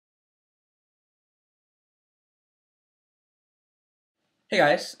Hey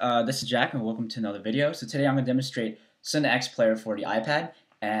guys, this is Jack and welcome to another video. So today I'm going to demonstrate CineXPlayer for the iPad,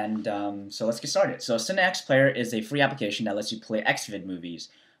 and so let's get started. So CineXPlayer is a free application that lets you play Xvid movies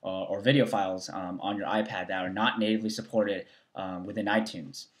or video files on your iPad that are not natively supported within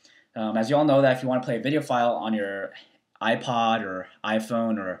iTunes. As you all know, that if you want to play a video file on your iPod or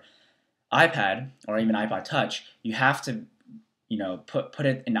iPhone or iPad or even iPod Touch, you have to put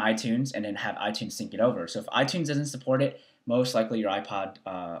it in iTunes and then have iTunes sync it over. So if iTunes doesn't support it, most likely your iPod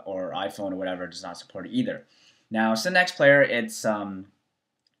or iPhone or whatever does not support it either. Now, CineXPlayer,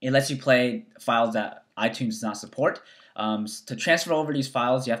 it lets you play files that iTunes does not support. To transfer over these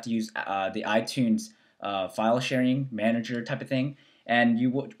files, you have to use the iTunes file sharing manager type of thing. And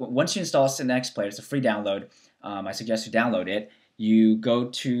once you install CineXPlayer, it's a free download. I suggest you download it. You go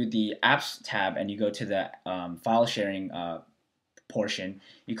to the Apps tab and you go to the file sharing portion.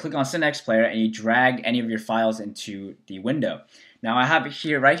 You click on CineXPlayer and you drag any of your files into the window. Now I have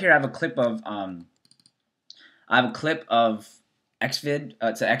here, right here, I have a clip of Xvid.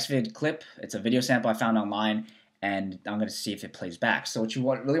 It's an Xvid clip. It's a video sample I found online, and I'm going to see if it plays back. So what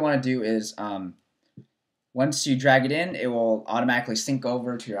you really want to do is once you drag it in, it will automatically sync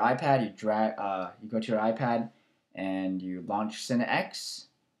over to your iPad. You go to your iPad and you launch CineX.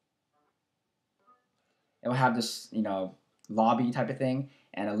 It will have this, lobby type of thing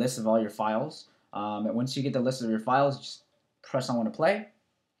and a list of all your files. And once you get the list of your files, just press on to play.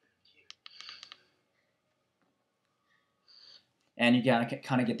 And you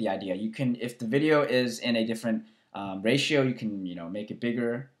kind of get the idea. You can, if the video is in a different ratio, you can make it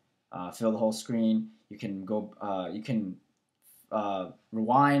bigger, fill the whole screen. You can go,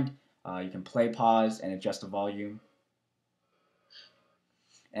 rewind. You can play, pause, and adjust the volume.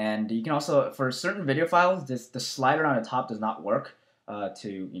 And you can also, for certain video files, the slider on the top does not work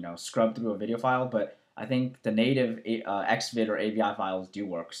to scrub through a video file, but I think the native Xvid or AVI files do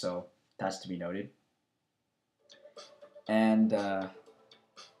work, so that's to be noted. And let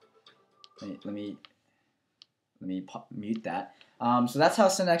me mute that. So that's how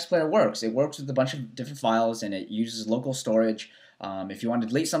CineXPlayer works. It works with a bunch of different files, and it uses local storage. If you want to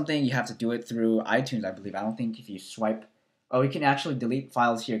delete something, you have to do it through iTunes, I believe. I don't think if you swipe. Oh, you can actually delete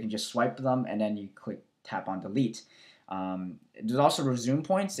files here. You can just swipe them and then you tap on delete. There's also resume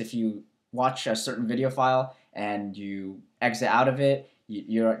points. If you watch a certain video file and you exit out of it,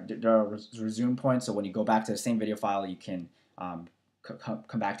 there are resume points. So when you go back to the same video file, you can come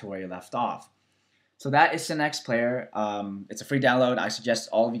back to where you left off. So that is CineXPlayer. It's a free download. I suggest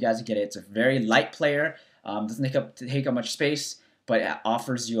all of you guys to get it. It's a very light player. Doesn't take up much space, but it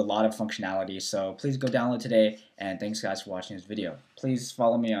offers you a lot of functionality. So please go download today, and thanks guys for watching this video. Please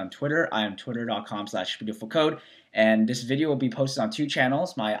follow me on Twitter. I am twitter.com/beautifulcode, and this video will be posted on two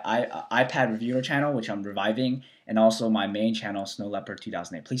channels, my iPad reviewer channel, which I'm reviving, and also my main channel, Snow Leopard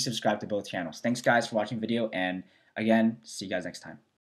 2008. Please subscribe to both channels. Thanks guys for watching the video, and again, see you guys next time.